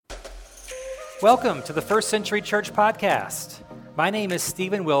Welcome to the First Century Church Podcast. My name is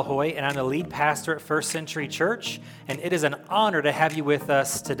Stephen Wilhoy, and I'm the lead pastor at First Century Church, and it is an honor to have you with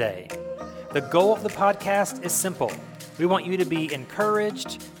us today. The goal of the podcast is simple. We want you to be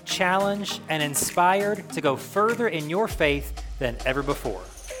encouraged, challenged, and inspired to go further in your faith than ever before.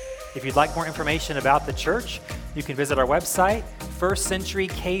 If you'd like more information about the church, you can visit our website,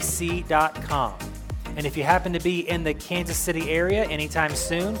 firstcenturykc.com. And if you happen to be in the Kansas City area anytime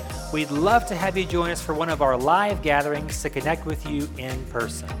soon, we'd love to have you join us for one of our live gatherings to connect with you in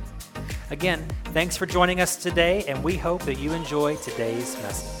person. Again, thanks for joining us today, and we hope that you enjoy today's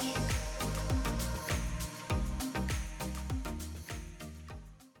message.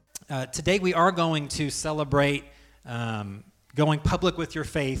 Today we are going to celebrate going public with your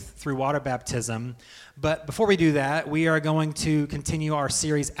faith through water baptism. But before we do that, we are going to continue our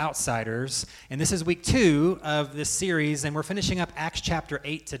series, Outsiders. And this is week 2 of this series, and we're finishing up Acts chapter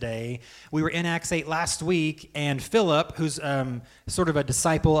 8 today. We were in Acts 8 last week, and Philip, who's sort of a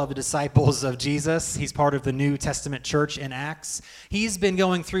disciple of the disciples of Jesus, he's part of the New Testament church in Acts. He's been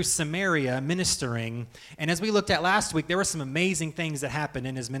going through Samaria ministering, and as we looked at last week, there were some amazing things that happened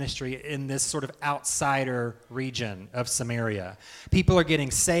in his ministry in this sort of outsider region of Samaria. People are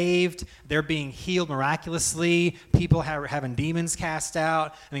getting saved, they're being healed miraculously, people are having demons cast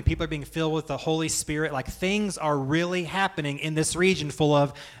out, people are being filled with the Holy Spirit, like things are really happening in this region full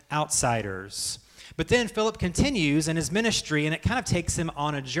of outsiders. But then Philip continues in his ministry, and it kind of takes him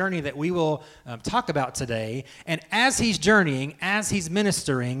on a journey that we will talk about today. And as he's journeying, as he's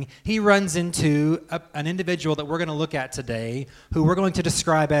ministering, he runs into an individual that we're going to look at today, who we're going to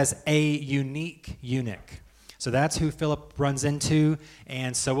describe as a unique eunuch. So that's who Philip runs into,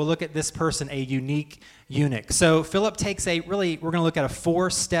 and so we'll look at this person, a unique eunuch. So Philip takes we're going to look at a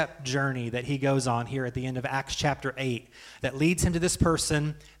 4-step journey that he goes on here at the end of Acts chapter 8 that leads him to this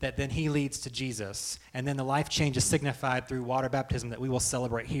person that then he leads to Jesus. And then the life change is signified through water baptism that we will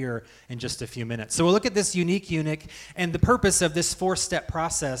celebrate here in just a few minutes. So we'll look at this unique eunuch, and the purpose of this 4-step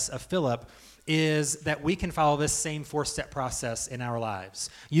process of Philip is that we can follow this same 4-step process in our lives.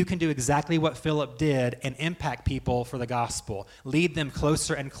 You can do exactly what Philip did and impact people for the gospel. Lead them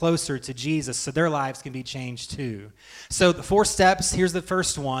closer and closer to Jesus so their lives can be changed too. So the 4 steps, here's the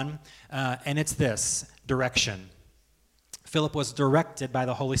first one, and it's this: direction. Philip was directed by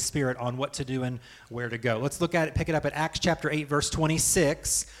the Holy Spirit on what to do and where to go. Let's look at it, pick it up at Acts chapter 8, verse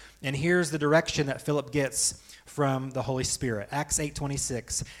 26, and here's the direction that Philip gets from the Holy Spirit. Acts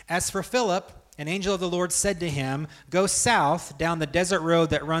 8:26. As for Philip, an angel of the Lord said to him, "Go south down the desert road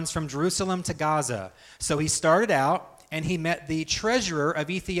that runs from Jerusalem to Gaza." So he started out, and he met the treasurer of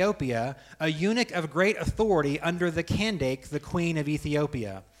Ethiopia, a eunuch of great authority under the Candace, the queen of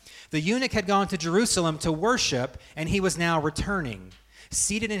Ethiopia. The eunuch had gone to Jerusalem to worship, and he was now returning.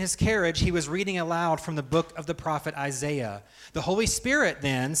 Seated in his carriage, he was reading aloud from the book of the prophet Isaiah. The Holy Spirit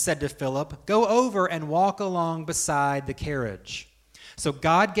then said to Philip, "Go over and walk along beside the carriage." So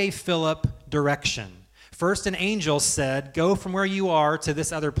God gave Philip direction. First, an angel said, "Go from where you are to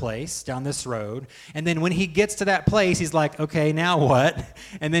this other place, down this road." And then when he gets to that place, he's like, "Okay, now what?"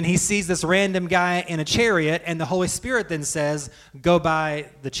 And then he sees this random guy in a chariot, and the Holy Spirit then says, "Go by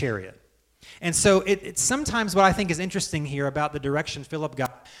the chariot." And so it's sometimes what I think is interesting here about the direction Philip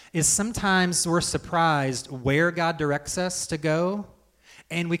got is sometimes we're surprised where God directs us to go,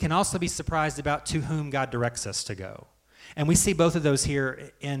 and we can also be surprised about to whom God directs us to go. And we see both of those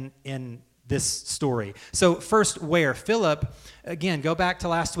here in this story. So first, where? Philip, again, go back to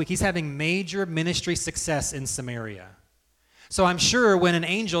last week, he's having major ministry success in Samaria. So I'm sure when an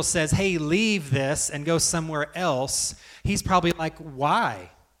angel says, "Hey, leave this and go somewhere else," he's probably like,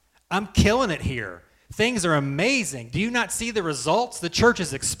 "Why? I'm killing it here. Things are amazing. Do you not see the results? The church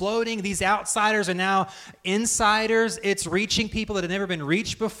is exploding. These outsiders are now insiders. It's reaching people that have never been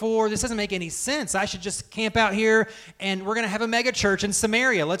reached before. This doesn't make any sense. I should just camp out here, and we're going to have a mega church in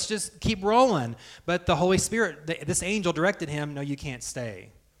Samaria. Let's just keep rolling." But the Holy Spirit, this angel directed him, "No, you can't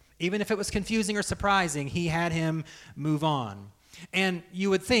stay." Even if it was confusing or surprising, he had him move on. And you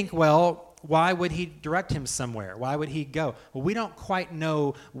would think, well, why would he direct him somewhere? Why would he go? Well, we don't quite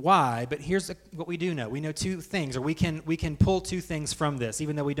know why, but here's what we do know. We know 2 things, or we can pull 2 things from this,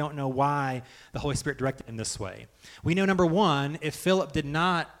 even though we don't know why the Holy Spirit directed him this way. We know, number 1, if Philip did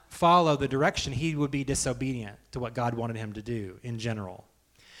not follow the direction, he would be disobedient to what God wanted him to do in general.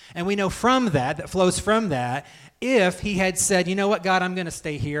 And we know from that flows from that, if he had said, "You know what, God, I'm going to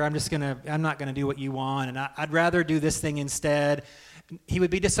stay here. I'm not going to do what you want, and I'd rather do this thing instead," he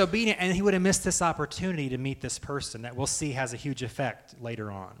would be disobedient, and he would have missed this opportunity to meet this person that we'll see has a huge effect later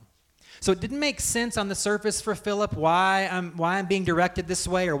on. So it didn't make sense on the surface for Philip why I'm being directed this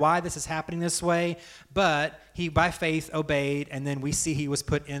way or why this is happening this way, but he by faith obeyed, and then we see he was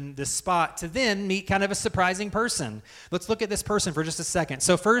put in this spot to then meet kind of a surprising person. Let's look at this person for just a second.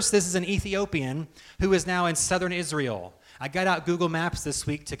 So first, this is an Ethiopian who is now in southern Israel. I got out Google Maps this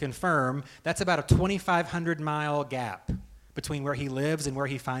week to confirm that's about a 2,500-mile gap between where he lives and where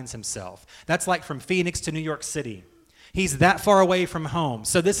he finds himself. That's like from Phoenix to New York City. He's that far away from home.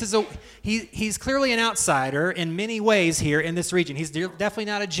 So this is he's clearly an outsider in many ways here in this region. He's definitely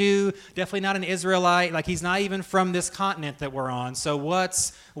not a Jew, definitely not an Israelite. Like, he's not even from this continent that we're on. So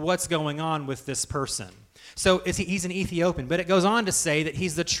what's going on with this person? So he's an Ethiopian, but it goes on to say that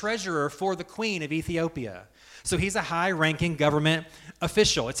he's the treasurer for the queen of Ethiopia. So he's a high-ranking government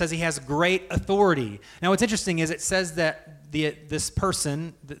official. It says he has great authority. Now, what's interesting is it says that this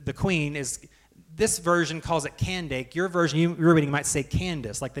person, the queen, is... This version calls it Candake. Your version, your reading might say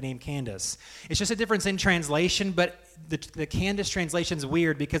Candace, like the name Candace. It's just a difference in translation, but the Candace translation is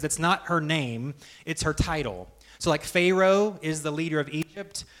weird because it's not her name, it's her title. So like Pharaoh is the leader of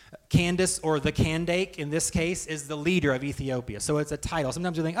Egypt. Candace, or the Candake in this case, is the leader of Ethiopia. So it's a title.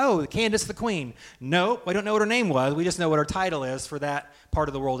 Sometimes you think, oh, Candace the queen. No, we don't know what her name was. We just know what her title is for that part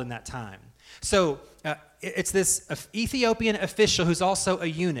of the world in that time. So it's this Ethiopian official who's also a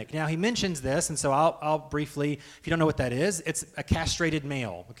eunuch. Now, he mentions this, and so I'll briefly, if you don't know what that is, it's a castrated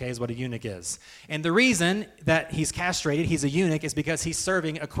male, okay, is what a eunuch is. And the reason that he's castrated, he's a eunuch, is because he's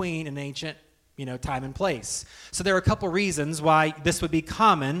serving a queen in ancient time and place. So there are a couple reasons why this would be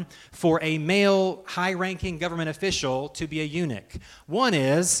common for a male high-ranking government official to be a eunuch. One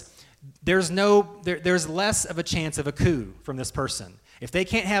is there's less of a chance of a coup from this person. If they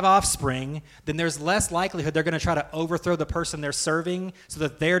can't have offspring, then there's less likelihood they're going to try to overthrow the person they're serving so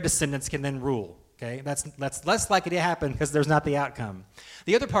that their descendants can then rule. Okay, that's less likely to happen because there's not the outcome.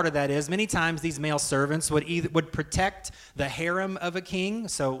 The other part of that is many times these male servants would protect the harem of a king,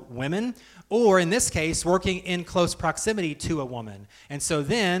 so women, or in this case, working in close proximity to a woman. And so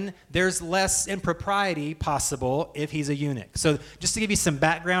then there's less impropriety possible if he's a eunuch. So just to give you some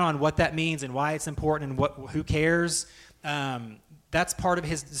background on what that means and why it's important and who cares, that's part of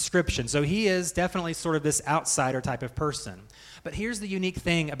his description. So he is definitely sort of this outsider type of person. But here's the unique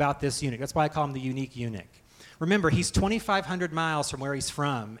thing about this eunuch. That's why I call him the unique eunuch. Remember, he's 2,500 miles from where he's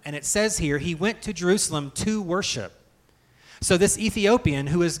from, and it says here he went to Jerusalem to worship. So this Ethiopian,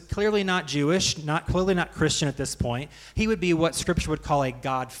 who is clearly not Jewish, clearly not Christian at this point, he would be what Scripture would call a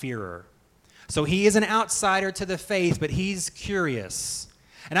God-fearer. So he is an outsider to the faith, but he's curious.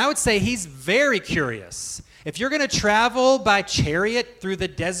 And I would say he's very curious. If you're going to travel by chariot through the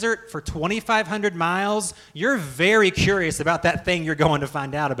desert for 2,500 miles, you're very curious about that thing you're going to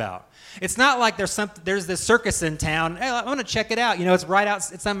find out about. It's not like there's this circus in town. Hey, I want to check it out. It's right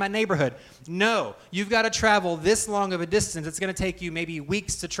out. It's in my neighborhood. No, you've got to travel this long of a distance. It's going to take you maybe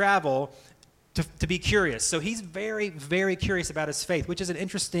weeks to travel to be curious. So he's very, very curious about his faith, which is an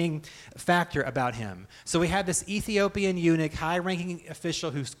interesting factor about him. So we have this Ethiopian eunuch, high-ranking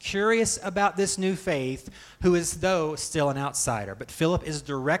official who's curious about this new faith, who is, though, still an outsider. But Philip is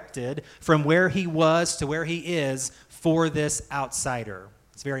directed from where he was to where he is for this outsider.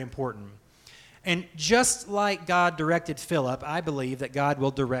 It's very important. And just like God directed Philip, I believe that God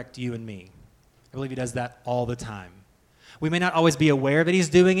will direct you and me. I believe he does that all the time. We may not always be aware that he's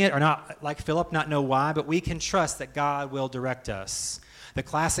doing it, or not, like Philip, not know why, but we can trust that God will direct us. The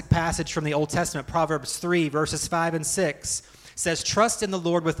classic passage from the Old Testament, Proverbs 3, verses 5 and 6, says, "Trust in the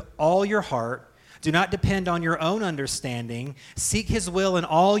Lord with all your heart. Do not depend on your own understanding. Seek his will in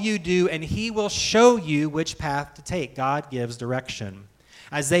all you do, and he will show you which path to take." God gives direction.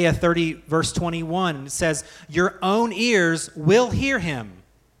 Isaiah 30, verse 21 says, "Your own ears will hear him.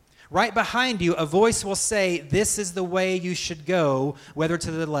 Right behind you, a voice will say, 'This is the way you should go, whether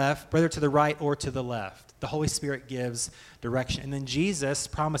to the left, whether to the right or to the left.'" The Holy Spirit gives direction. And then Jesus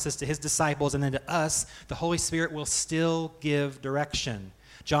promises to his disciples and then to us, the Holy Spirit will still give direction.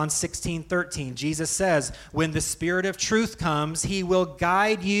 John 16:13, Jesus says, "When the Spirit of truth comes, he will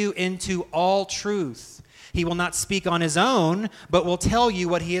guide you into all truth. He will not speak on his own, but will tell you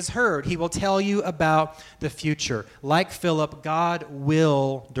what he has heard. He will tell you about the future." Like Philip, God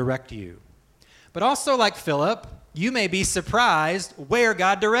will direct you. But also like Philip, you may be surprised where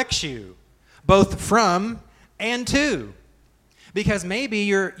God directs you, both from and to. Because maybe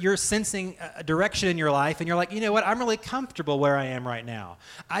you're sensing a direction in your life and you're like, you know what, I'm really comfortable where I am right now.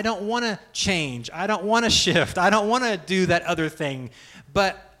 I don't want to change. I don't want to shift. I don't want to do that other thing.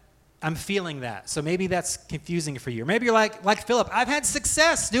 But I'm feeling that. So maybe that's confusing for you. Or maybe you're like Philip, I've had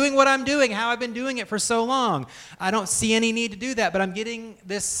success doing what I'm doing, how I've been doing it for so long. I don't see any need to do that, but I'm getting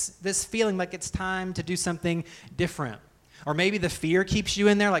this feeling like it's time to do something different. Or maybe the fear keeps you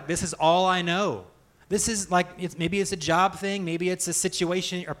in there, like this is all I know. This is like, maybe it's a job thing, maybe it's a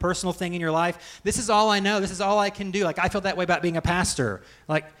situation, a personal thing in your life. This is all I know, this is all I can do. Like I feel that way about being a pastor.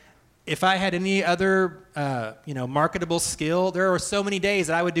 Like if I had any other, marketable skill, there are so many days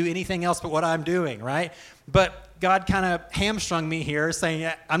that I would do anything else but what I'm doing, right? But God kind of hamstrung me here,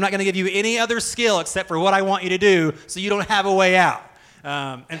 saying, I'm not going to give you any other skill except for what I want you to do, so you don't have a way out.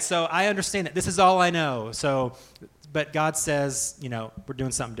 And so I understand that this is all I know. But God says, we're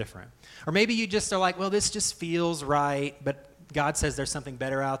doing something different. Or maybe you just are like, well, this just feels right, but God says there's something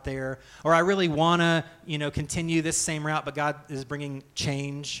better out there. Or I really want to, continue this same route, but God is bringing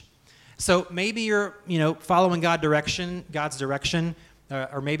change. So maybe you're, following God's direction,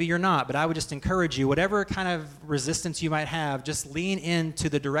 or maybe you're not. But I would just encourage you, whatever kind of resistance you might have, just lean into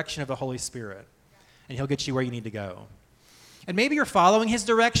the direction of the Holy Spirit, and He'll get you where you need to go. And maybe you're following His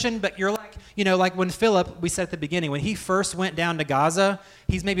direction, but you're like, like when Philip, we said at the beginning, when he first went down to Gaza,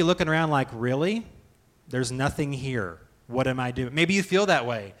 he's maybe looking around like, really? There's nothing here. What am I doing? Maybe you feel that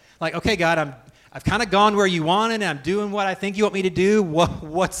way. Like, okay, God, I've kind of gone where you wanted, and I'm doing what I think you want me to do.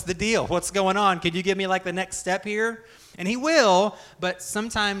 What's the deal? What's going on? Could you give me like the next step here? And He will, but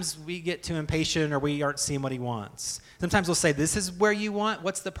sometimes we get too impatient or we aren't seeing what He wants. Sometimes we'll say, this is where you want?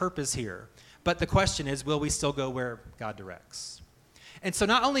 What's the purpose here? But the question is, will we still go where God directs? And so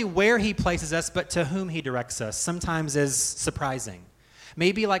not only where He places us, but to whom He directs us sometimes is surprising.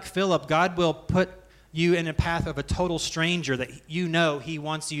 Maybe like Philip, God will put you in a path of a total stranger that He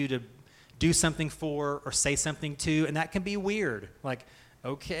wants you to do something for or say something to, and that can be weird. Like,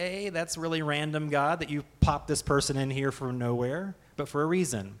 okay, that's really random, God, that you popped this person in here from nowhere, but for a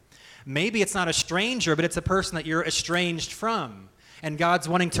reason. Maybe it's not a stranger, but it's a person that you're estranged from, and God's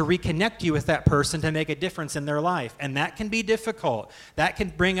wanting to reconnect you with that person to make a difference in their life, and that can be difficult. That can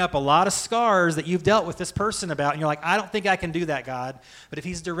bring up a lot of scars that you've dealt with this person about, and you're like, I don't think I can do that, God. But if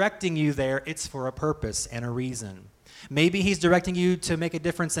He's directing you there, it's for a purpose and a reason. Maybe He's directing you to make a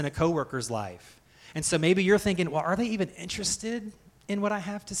difference in a coworker's life. And so maybe you're thinking, well, are they even interested in what I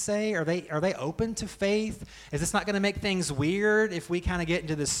have to say? Are they open to faith? Is this not going to make things weird if we kind of get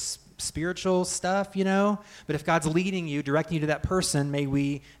into this spiritual stuff, But if God's leading you, directing you to that person, may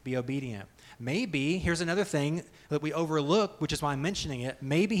we be obedient. Maybe, here's another thing that we overlook, which is why I'm mentioning it.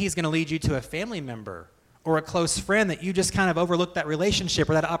 Maybe He's going to lead you to a family member or a close friend that you just kind of overlooked that relationship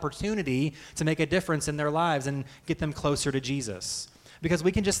or that opportunity to make a difference in their lives and get them closer to Jesus. Because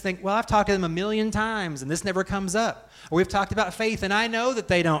we can just think, well, I've talked to them 1,000,000 times and this never comes up. Or we've talked about faith and I know that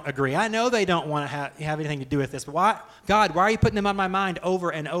they don't agree. I know they don't want to have anything to do with this. But why are you putting them on my mind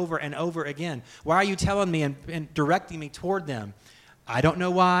over and over and over again? Why are you telling me and directing me toward them? I don't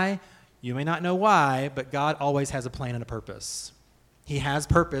know why. You may not know why, but God always has a plan and a purpose. He has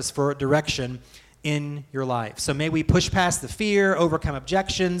purpose for direction in your life. So may we push past the fear, overcome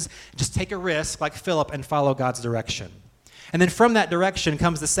objections, just take a risk like Philip and follow God's direction. And then from that direction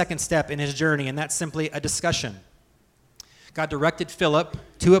comes the second step in his journey, and that's simply a discussion. God directed Philip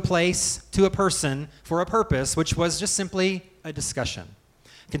to a place, to a person, for a purpose, which was just simply a discussion.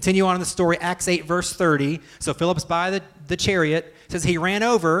 Continue on in the story, Acts 8, verse 30. So Philip's by the chariot. It says, he ran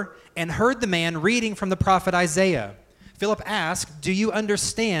over and heard the man reading from the prophet Isaiah. Philip asked, do you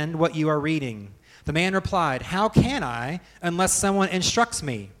understand what you are reading? The man replied, how can I unless someone instructs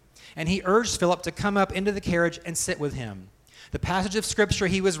me? And he urged Philip to come up into the carriage and sit with him. The passage of scripture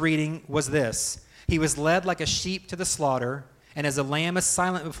he was reading was this. He was led like a sheep to the slaughter, and as a lamb is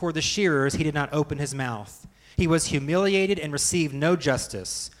silent before the shearers, he did not open his mouth. He was humiliated and received no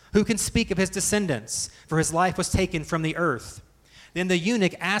justice. Who can speak of his descendants? For his life was taken from the earth. Then the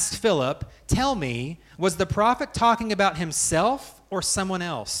eunuch asked Philip, tell me, was the prophet talking about himself or someone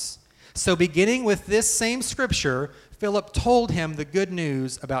else? So beginning with this same scripture, Philip told him the good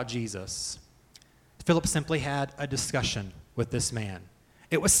news about Jesus. Philip simply had a discussion with this man.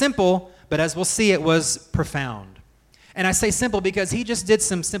 It was simple, but as we'll see, it was profound. And I say simple because he just did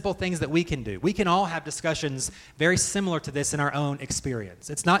some simple things that we can do. We can all have discussions very similar to this in our own experience.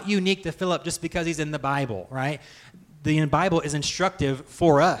 It's not unique to Philip just because he's in the Bible, right? The Bible is instructive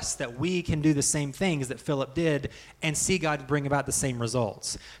for us that we can do the same things that Philip did and see God bring about the same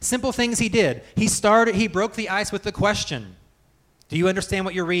results. Simple things he did. He broke the ice with the question, do you understand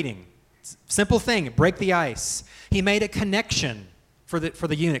what you're reading? Simple thing, break the ice. He made a connection for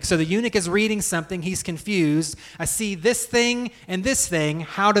the eunuch. So the eunuch is reading something, he's confused. I see this thing and this thing,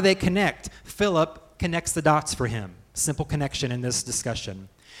 how do they connect? Philip connects the dots for him. Simple connection in this discussion.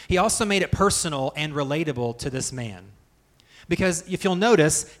 He also made it personal and relatable to this man. Because if you'll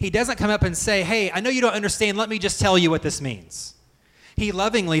notice, he doesn't come up and say, hey, I know you don't understand, let me just tell you what this means. He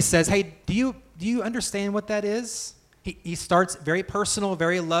lovingly says, hey, do you understand what that is? He starts very personal,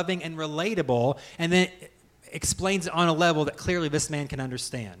 very loving, and relatable, and then explains it on a level that clearly this man can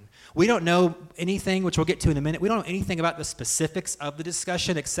understand. We don't know anything, which we'll get to in a minute. We don't know anything about the specifics of the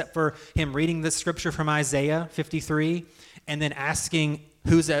discussion except for him reading the scripture from Isaiah 53 and then asking,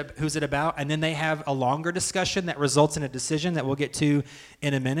 who's it about? And then they have a longer discussion that results in a decision that we'll get to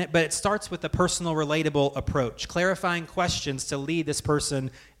in a minute. But it starts with a personal, relatable approach, clarifying questions to lead this person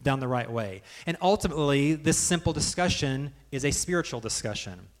down the right way. And ultimately, this simple discussion is a spiritual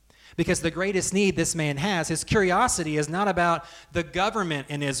discussion. Because the greatest need this man has, his curiosity is not about the government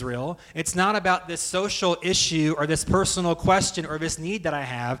in Israel. It's not about this social issue or this personal question or this need that I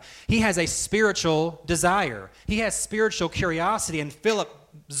have. He has a spiritual desire. He has spiritual curiosity, and Philip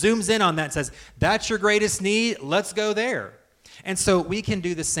zooms in on that and says, that's your greatest need, let's go there. And so we can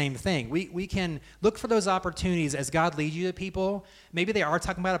do the same thing. We can look for those opportunities as God leads you to people. Maybe they are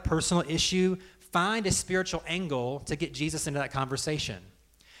talking about a personal issue. Find a spiritual angle to get Jesus into that conversation.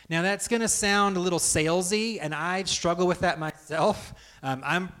 Now, that's going to sound a little salesy, and I struggle with that myself.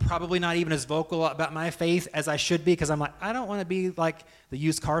 I'm probably not even as vocal about my faith as I should be, because I'm like, I don't want to be like the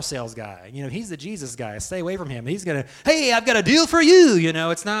used car sales guy. You know, he's the Jesus guy. Stay away from him. He's going to, hey, I've got a deal for you. You know,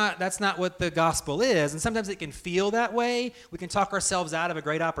 that's not what the gospel is. And sometimes it can feel that way. We can talk ourselves out of a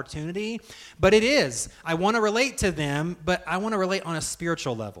great opportunity, but it is. I want to relate to them, but I want to relate on a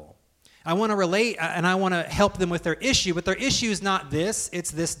spiritual level. I want to relate, and I want to help them with their issue, but their issue is not this, it's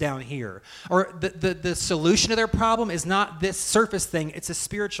this down here. Or the solution to their problem is not this surface thing, it's a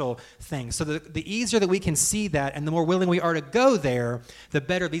spiritual thing. So the easier that we can see that, and the more willing we are to go there, the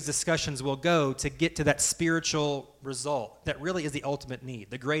better these discussions will go to get to that spiritual result that really is the ultimate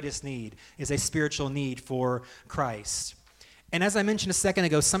need. The greatest need is a spiritual need for Christ. And as I mentioned a second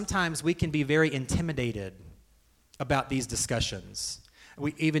ago, sometimes we can be very intimidated about these discussions.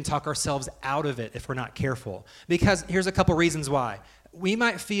 We even talk ourselves out of it if we're not careful. Because here's a couple reasons why. We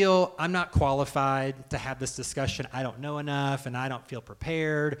might feel, I'm not qualified to have this discussion. I don't know enough, and I don't feel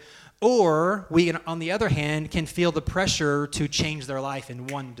prepared. Or we, on the other hand, can feel the pressure to change their life in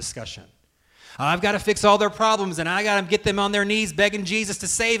one discussion. I've got to fix all their problems, and I got to get them on their knees begging Jesus to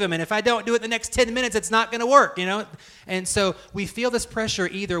save them. And if I don't do it in the next 10 minutes, it's not going to work, you know? And so we feel this pressure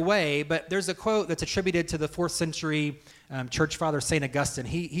either way, but there's a quote that's attributed to the 4th century church father, St. Augustine.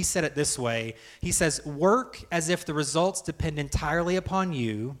 He said it this way. He says, work as if the results depend entirely upon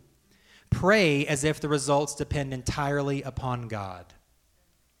you. Pray as if the results depend entirely upon God.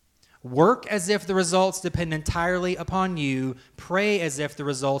 Work as if the results depend entirely upon you. Pray as if the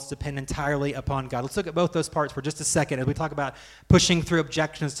results depend entirely upon God. Let's look at both those parts for just a second as we talk about pushing through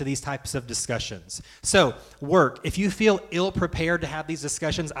objections to these types of discussions. So, work. If you feel ill-prepared to have these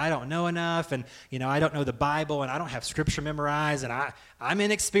discussions, I don't know enough, and I don't know the Bible, and I don't have Scripture memorized, and I'm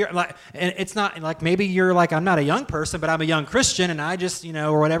inexperienced. And it's not like maybe you're like, I'm not a young person, but I'm a young Christian, and I just,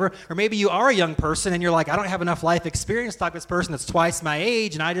 or whatever. Or maybe you are a young person, and you're like, I don't have enough life experience to talk to this person that's twice my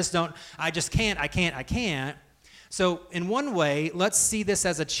age, and I can't. So in one way, let's see this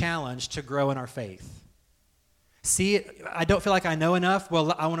as a challenge to grow in our faith. See, I don't feel like I know enough.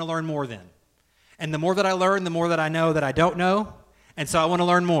 Well, I want to learn more then. And the more that I learn, the more that I know that I don't know. And so I want to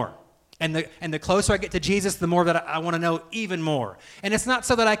learn more. And the closer I get to Jesus, the more that I want to know even more. And it's not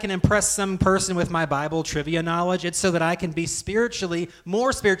so that I can impress some person with my Bible trivia knowledge. It's so that I can be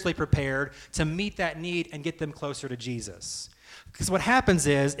more spiritually prepared to meet that need and get them closer to Jesus. Because what happens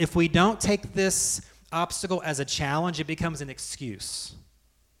is, if we don't take this obstacle as a challenge, it becomes an excuse.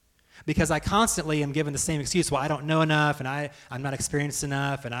 Because I constantly am given the same excuse. Well, I don't know enough, and I'm not experienced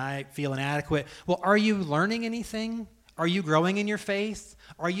enough, and I feel inadequate. Well, are you learning anything? Are you growing in your faith?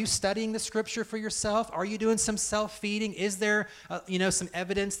 Are you studying the Scripture for yourself? Are you doing some self-feeding? Is there, some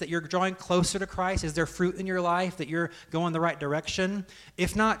evidence that you're drawing closer to Christ? Is there fruit in your life that you're going the right direction?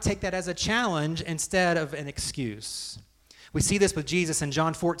 If not, take that as a challenge instead of an excuse. We see this with Jesus in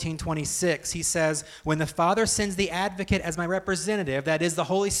John 14:26. He says, when the Father sends the advocate as my representative, that is the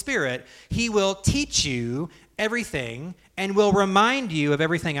Holy Spirit, he will teach you everything and will remind you of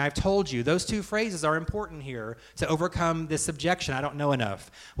everything I've told you. Those two phrases are important here to overcome this objection. I don't know enough.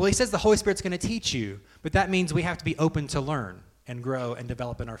 Well, he says the Holy Spirit's going to teach you, but that means we have to be open to learn and grow and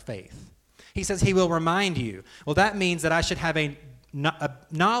develop in our faith. He says he will remind you. Well, that means that I should have a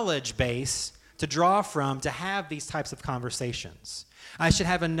knowledge base to draw from to have these types of conversations. I should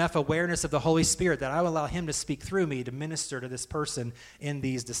have enough awareness of the Holy Spirit that I will allow him to speak through me to minister to this person in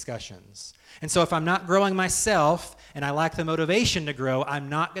these discussions. And so if I'm not growing myself and I lack the motivation to grow, I'm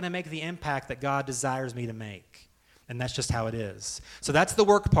not going to make the impact that God desires me to make. And that's just how it is. So that's the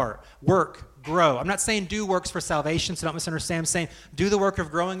work part. Work, grow. I'm not saying do works for salvation, so don't misunderstand. I'm saying do the work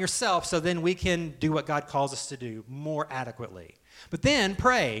of growing yourself so then we can do what God calls us to do more adequately. But then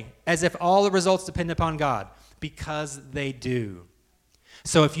pray as if all the results depend upon God, because they do.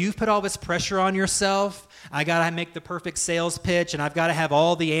 So if you've put all this pressure on yourself, I got to make the perfect sales pitch, and I've got to have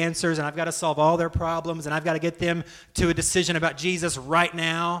all the answers, and I've got to solve all their problems, and I've got to get them to a decision about Jesus right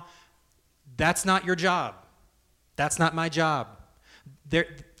now, that's not your job. That's not my job.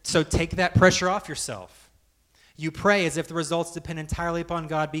 So take that pressure off yourself. You pray as if the results depend entirely upon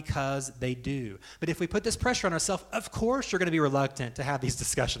God, because they do. But if we put this pressure on ourselves, of course you're going to be reluctant to have these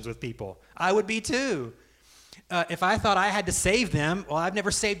discussions with people. I would be too. If I thought I had to save them, well, I've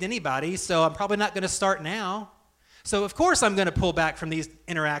never saved anybody, so I'm probably not going to start now. So of course I'm going to pull back from these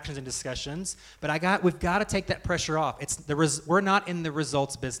interactions and discussions, but we've got to take that pressure off. We're not in the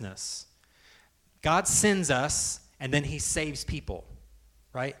results business. God sends us, and then he saves people,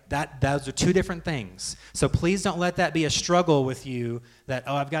 right? Those are two different things. So please don't let that be a struggle with you that,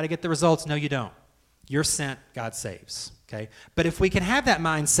 I've got to get the results. No, you don't. You're sent, God saves. Okay? But if we can have that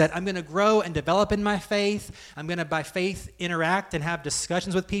mindset, I'm going to grow and develop in my faith. I'm going to, by faith, interact and have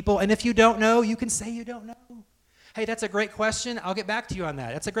discussions with people. And if you don't know, you can say you don't know. Hey, that's a great question. I'll get back to you on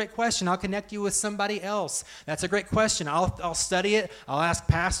that. That's a great question. I'll connect you with somebody else. That's a great question. I'll study it. I'll ask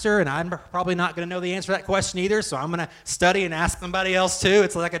Pastor, and I'm probably not going to know the answer to that question either, so I'm going to study and ask somebody else too.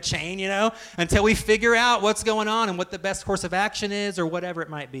 It's like a chain, until we figure out what's going on and what the best course of action is or whatever it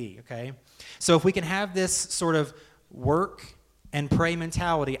might be, okay? So if we can have this sort of work and pray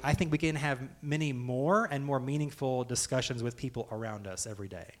mentality, I think we can have many more and more meaningful discussions with people around us every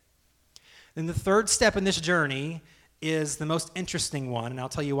day. Then the third step in this journey is the most interesting one, and I'll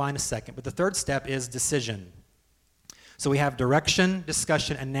tell you why in a second. But the third step is decision. So we have direction,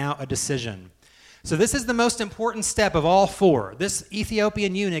 discussion, and now a decision. So this is the most important step of all four. This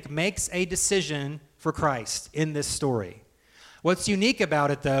Ethiopian eunuch makes a decision for Christ in this story. What's unique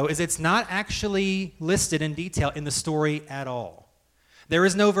about it, though, is it's not actually listed in detail in the story at all. There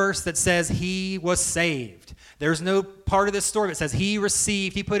is no verse that says he was saved. There's no part of this story that says he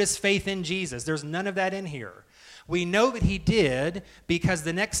put his faith in Jesus. There's none of that in here. We know that he did because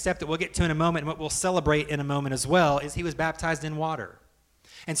the next step that we'll get to in a moment and what we'll celebrate in a moment as well is he was baptized in water.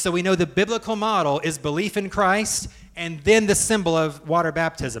 And so we know the biblical model is belief in Christ and then the symbol of water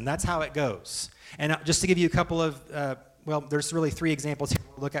baptism. That's how it goes. And just to give you a couple of there's really three examples here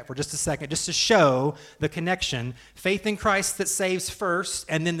we'll look at for just a second, just to show the connection. Faith in Christ that saves first,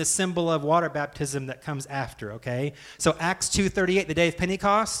 and then the symbol of water baptism that comes after, okay? So Acts 2:38, the day of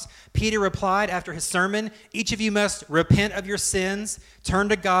Pentecost, Peter replied after his sermon, each of you must repent of your sins, turn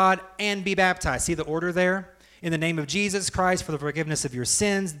to God, and be baptized. See the order there? In the name of Jesus Christ for the forgiveness of your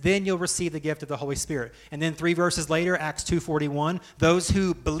sins, then you'll receive the gift of the Holy Spirit. And then 3 verses later, Acts 2:41, those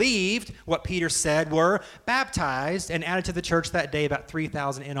who believed what Peter said were baptized and added to the church that day, about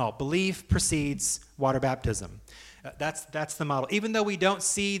 3,000 in all. Belief precedes water baptism. That's the model. Even though we don't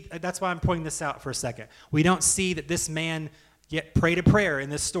see, that's why I'm pointing this out for a second. We don't see that this man yet prayed a prayer in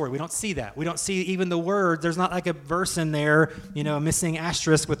this story. We don't see that. We don't see even the words. There's not like a verse in there, a missing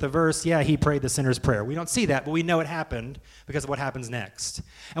asterisk with the verse, he prayed the sinner's prayer. We don't see that, but we know it happened because of what happens next.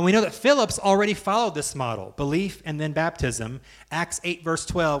 And we know that Philip's already followed this model, belief and then baptism. Acts 8, verse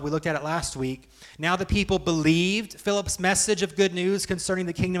 12, we looked at it last week. Now the people believed Philip's message of good news concerning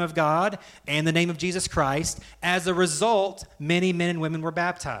the kingdom of God and the name of Jesus Christ. As a result, many men and women were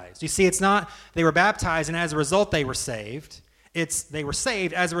baptized. You see, it's not they were baptized and as a result they were saved. They were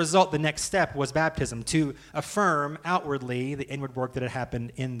saved. As a result, the next step was baptism, to affirm outwardly the inward work that had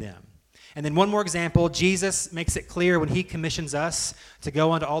happened in them. And then one more example, Jesus makes it clear when he commissions us to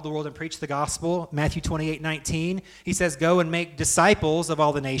go into all the world and preach the gospel. Matthew 28:19, he says, go and make disciples of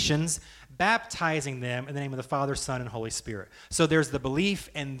all the nations, baptizing them in the name of the Father, Son, and Holy Spirit. So there's the belief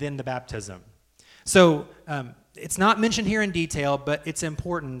and then the baptism. So it's not mentioned here in detail, but it's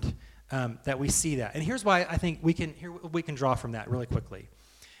important that we see that. And here's why I think we can draw from that really quickly,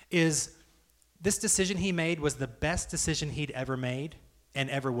 is this decision he made was the best decision he'd ever made and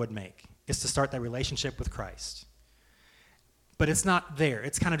ever would make, is to start that relationship with Christ. But it's not there.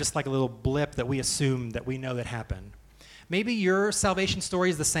 It's kind of just like a little blip that we assume that we know that happened. Maybe your salvation story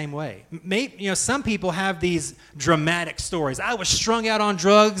is the same way. Maybe, some people have these dramatic stories. I was strung out on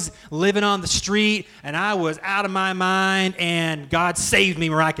drugs, living on the street, and I was out of my mind, and God saved me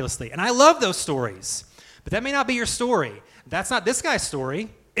miraculously. And I love those stories. But that may not be your story. That's not this guy's story.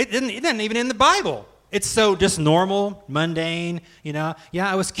 It isn't even in the Bible. It's so just normal, mundane, Yeah,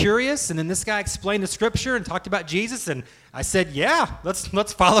 I was curious, and then this guy explained the scripture and talked about Jesus, and I said, yeah,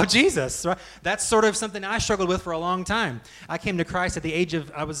 let's follow Jesus. Right? That's sort of something I struggled with for a long time. I came to Christ at the age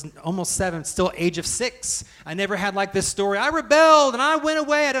of, I was almost 7, still age of 6. I never had like this story. I rebelled, and I went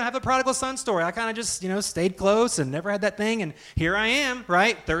away. I don't have a prodigal son story. I kind of just, stayed close and never had that thing, and here I am,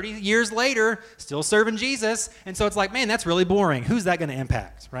 right? 30 years later, still serving Jesus, and so it's like, man, that's really boring. Who's that going to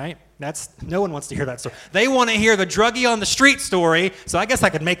impact, right? No one wants to hear that story. They want to hear the druggie on the street story, so I guess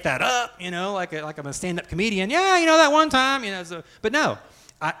I could make that up, like I'm a stand-up comedian. Yeah, that one time, but no,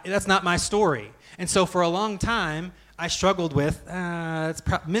 that's not my story. And so for a long time, I struggled with,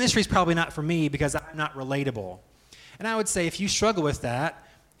 ministry's probably not for me because I'm not relatable. And I would say if you struggle with that,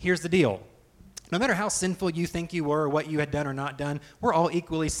 here's the deal. No matter how sinful you think you were or what you had done or not done, we're all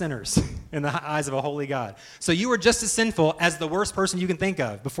equally sinners in the eyes of a holy God. So you were just as sinful as the worst person you can think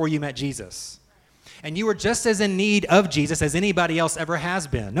of before you met Jesus. And you were just as in need of Jesus as anybody else ever has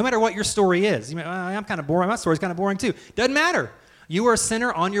been, no matter what your story is. I'm kind of boring. My story's kind of boring too. Doesn't matter. You were a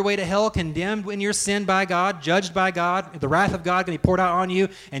sinner on your way to hell, condemned in your sin by God, judged by God. The wrath of God can be poured out on you,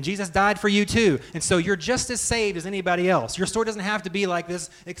 and Jesus died for you too. And so you're just as saved as anybody else. Your story doesn't have to be like this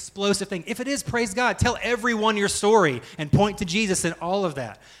explosive thing. If it is, praise God. Tell everyone your story and point to Jesus and all of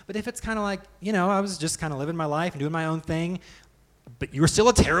that. But if it's kind of like, I was just kind of living my life and doing my own thing, but you were still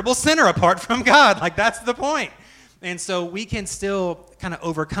a terrible sinner apart from God. Like, that's the point. And so we can still kind of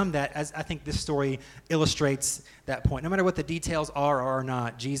overcome that, as I think this story illustrates that point. No matter what the details are or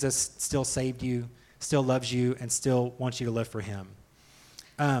not, Jesus still saved you, still loves you, and still wants you to live for him.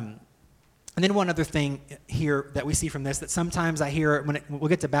 And then one other thing here that we see from this, that sometimes I hear, we'll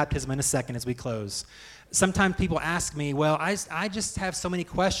get to baptism in a second as we close. Sometimes people ask me, well, I just have so many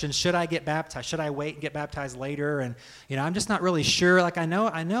questions. Should I get baptized? Should I wait and get baptized later? And, I'm just not really sure. Like, I know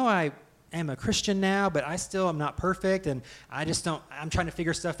I am a Christian now, but I still am not perfect, and I'm trying to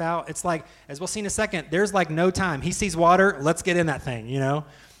figure stuff out. It's like, as we'll see in a second, there's like no time. He sees water, let's get in that thing,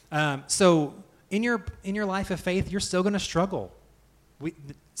 So in your life of faith, you're still going to struggle.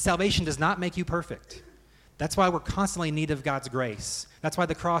 Salvation does not make you perfect. That's why we're constantly in need of God's grace. That's why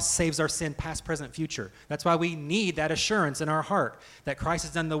the cross saves our sin, past, present, future. That's why we need that assurance in our heart that Christ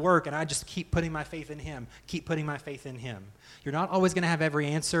has done the work, and I just keep putting my faith in him, keep putting my faith in him. You're not always going to have every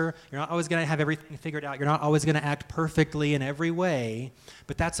answer. You're not always going to have everything figured out. You're not always going to act perfectly in every way,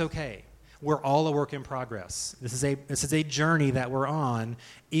 but that's okay. We're all a work in progress. This is a journey that we're on.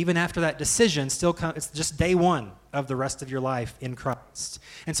 Even after that decision, it's just day one of the rest of your life in Christ.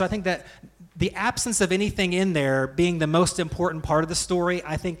 And so I think that the absence of anything in there being the most important part of the story,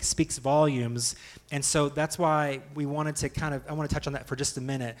 I think speaks volumes. And so that's why I want to touch on that for just a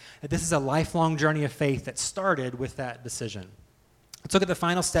minute. That this is a lifelong journey of faith that started with that decision. Let's look at the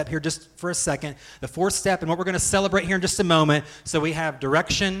final step here just for a second, the fourth step, and what we're going to celebrate here in just a moment. So we have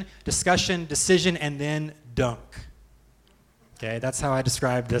direction, discussion, decision, and then dunk. Okay, that's how I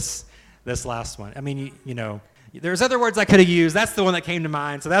described this last one. I mean, there's other words I could have used. That's the one that came to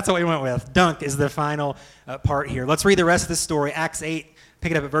mind, so that's what we went with. Dunk is the final part here. Let's read the rest of the story. Acts 8,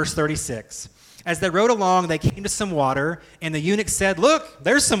 pick it up at verse 36. As they rode along, they came to some water, and the eunuch said, "Look,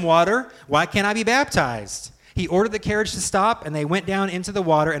 there's some water. Why can't I be baptized?" He ordered the carriage to stop, and they went down into the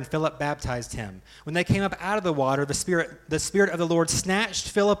water, and Philip baptized him. When they came up out of the water, the Spirit of the Lord snatched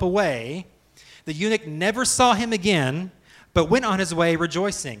Philip away. The eunuch never saw him again, but went on his way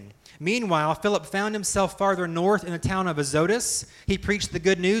rejoicing. Meanwhile, Philip found himself farther north in the town of Azotus. He preached the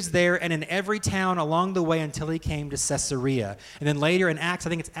good news there and in every town along the way until he came to Caesarea. And then later in Acts, I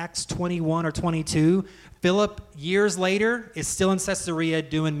think it's Acts 21 or 22, Philip, years later, is still in Caesarea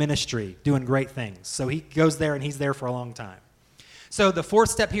doing ministry, doing great things. So he goes there, and he's there for a long time. So the fourth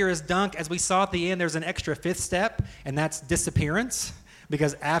step here is dunk. As we saw at the end, there's an extra fifth step, and that's disappearance.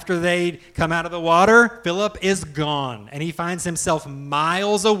 Because after they come out of the water, Philip is gone, and he finds himself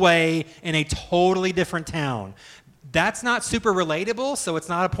miles away in a totally different town. That's not super relatable, so it's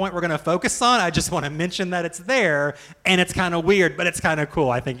not a point we're going to focus on. I just want to mention that it's there, and it's kind of weird, but it's kind of cool,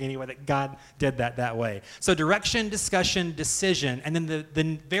 I think, anyway, that God did that way. So direction, discussion, decision, and then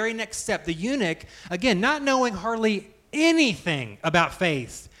the very next step, the eunuch, again, not knowing hardly anything about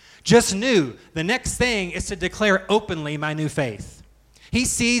faith, just knew the next thing is to declare openly my new faith. He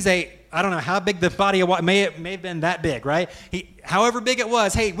sees a I don't know how big the body of water, may have been that big, right? However big it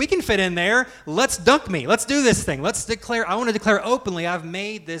was, hey, we can fit in there. Let's dunk me. Let's do this thing. I want to declare openly, I've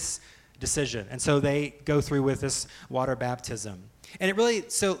made this decision. And so they go through with this water baptism. And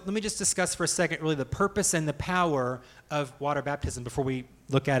so let me just discuss for a second really the purpose and the power of water baptism before we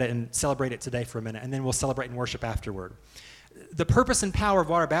look at it and celebrate it today for a minute, and then we'll celebrate and worship afterward. The purpose and power of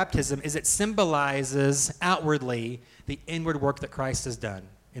water baptism is it symbolizes outwardly the inward work that Christ has done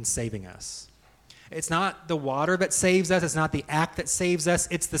in saving us. It's not the water that saves us. It's not the act that saves us.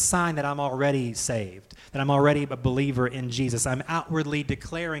 It's the sign that I'm already saved, that I'm already a believer in Jesus. I'm outwardly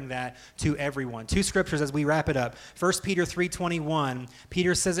declaring that to everyone. Two scriptures as we wrap it up. 1 Peter 3:21,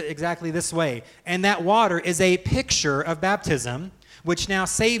 Peter says it exactly this way, and that water is a picture of baptism, which now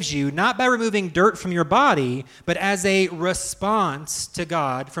saves you, not by removing dirt from your body, but as a response to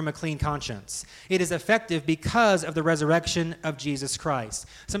God from a clean conscience. It is effective because of the resurrection of Jesus Christ.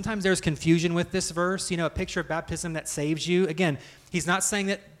 Sometimes there's confusion with this verse, a picture of baptism that saves you. Again, he's not saying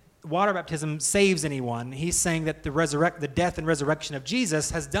that water baptism saves anyone. He's saying that the death and resurrection of Jesus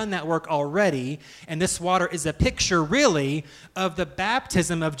has done that work already, and this water is a picture, really, of the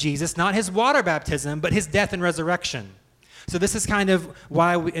baptism of Jesus, not his water baptism, but his death and resurrection. So this is kind of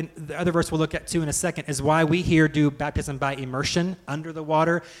why and the other verse we'll look at too in a second is why we here do baptism by immersion under the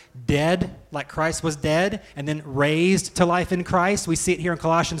water, dead like Christ was dead, and then raised to life in Christ. We see it here in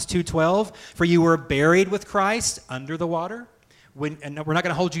Colossians 2:12. For you were buried with Christ under the water. And we're not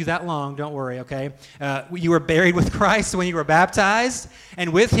going to hold you that long, don't worry, okay? You were buried with Christ when you were baptized,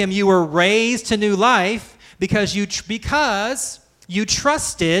 and with him you were raised to new life because you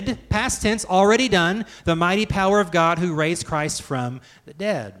trusted, past tense, already done, the mighty power of God who raised Christ from the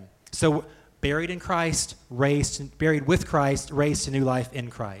dead. So buried in Christ, buried with Christ, raised to new life in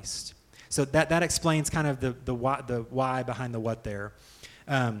Christ. So that explains kind of the why behind the what there.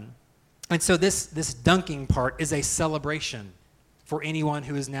 And so this dunking part is a celebration for anyone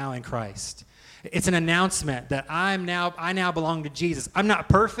who is now in Christ. It's an announcement that I now belong to Jesus. I'm not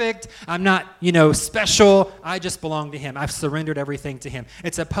perfect. I'm not, special. I just belong to him. I've surrendered everything to him.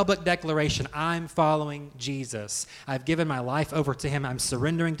 It's a public declaration. I'm following Jesus. I've given my life over to him. I'm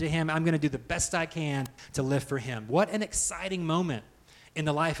surrendering to him. I'm going to do the best I can to live for him. What an exciting moment in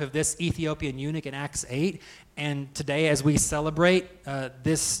the life of this Ethiopian eunuch in Acts 8. And today as we celebrate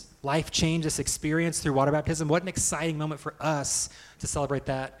this life change, this experience through water baptism, what an exciting moment for us to celebrate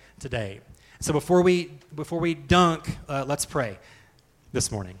that today. So before we dunk, let's pray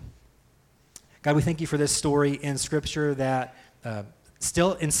this morning. God, we thank you for this story in Scripture that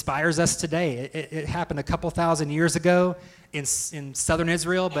still inspires us today. It happened a couple thousand years ago in southern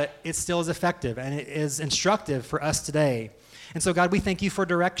Israel, but it still is effective, and it is instructive for us today. And so, God, we thank you for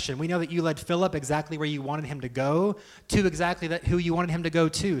direction. We know that you led Philip exactly where you wanted him to go, to exactly who you wanted him to go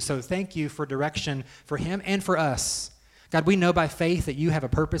to. So thank you for direction for him and for us. God, we know by faith that you have a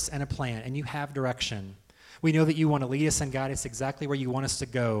purpose and a plan, and you have direction. We know that you want to lead us and guide us exactly where you want us to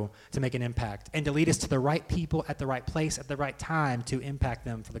go to make an impact, and to lead us to the right people at the right place at the right time to impact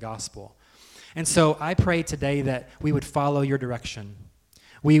them for the gospel. And so I pray today that we would follow your direction.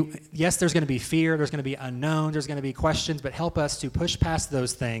 Yes, there's going to be fear, there's going to be unknown, there's going to be questions, but help us to push past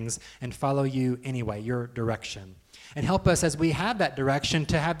those things and follow you anyway, your direction. And help us as we have that direction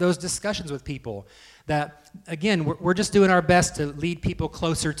to have those discussions with people that, again, we're just doing our best to lead people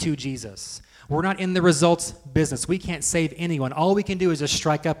closer to Jesus. We're not in the results business. We can't save anyone. All we can do is just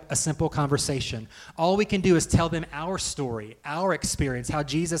strike up a simple conversation. All we can do is tell them our story, our experience, how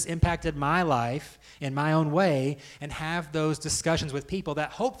Jesus impacted my life in my own way, and have those discussions with people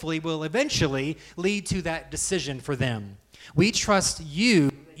that hopefully will eventually lead to that decision for them. We trust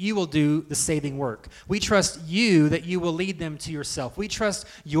you. You will do the saving work. We trust you that you will lead them to yourself. We trust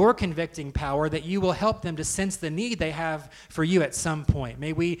your convicting power that you will help them to sense the need they have for you at some point.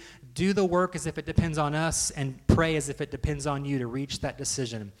 May we do the work as if it depends on us and pray as if it depends on you to reach that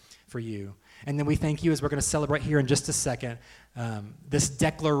decision for you. And then we thank you as we're going to celebrate here in just a second, this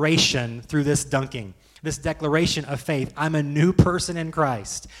declaration through this dunking, this declaration of faith. I'm a new person in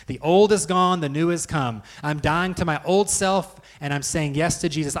Christ. The old is gone, the new has come. I'm dying to my old self, and I'm saying yes to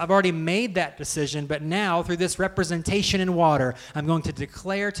Jesus. I've already made that decision, but now through this representation in water, I'm going to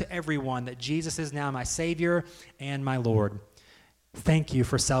declare to everyone that Jesus is now my Savior and my Lord. Thank you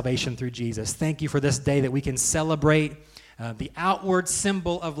for salvation through Jesus. Thank you for this day that we can celebrate the outward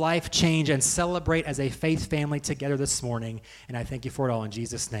symbol of life change and celebrate as a faith family together this morning. And I thank you for it all in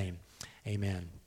Jesus' name. Amen.